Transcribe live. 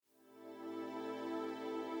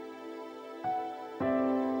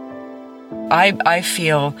I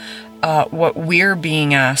feel what we're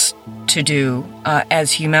being asked to do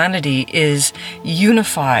as humanity is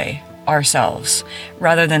unify ourselves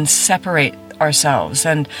rather than separate ourselves.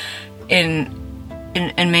 And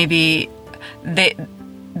maybe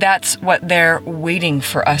that's what they're waiting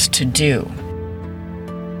for us to do.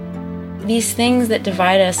 These things that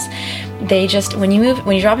divide us, they just, when you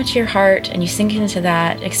drop into your heart and you sink into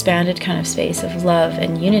that expanded kind of space of love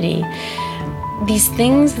and unity, these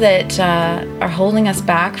things that are holding us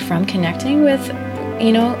back from connecting with,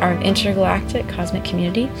 our intergalactic cosmic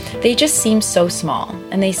community, they just seem so small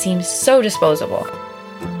and they seem so disposable.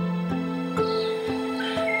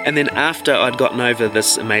 And then after I'd gotten over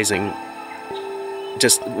this amazing,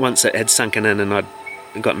 just once it had sunken in and I'd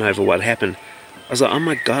gotten over what happened, I was like, oh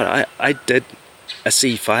my God, I did a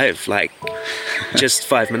C5 like just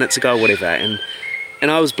 5 minutes ago or whatever, and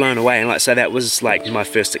I was blown away, and so that was like my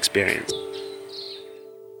first experience.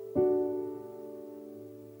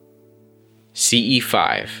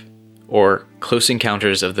 CE5, or Close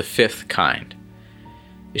Encounters of the Fifth Kind,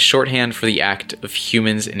 is shorthand for the act of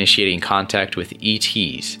humans initiating contact with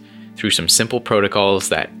ETs through some simple protocols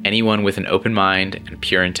that anyone with an open mind and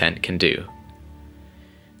pure intent can do.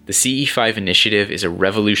 The CE5 initiative is a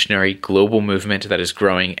revolutionary global movement that is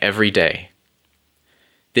growing every day.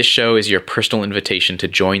 This show is your personal invitation to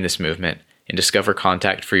join this movement and discover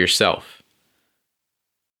contact for yourself.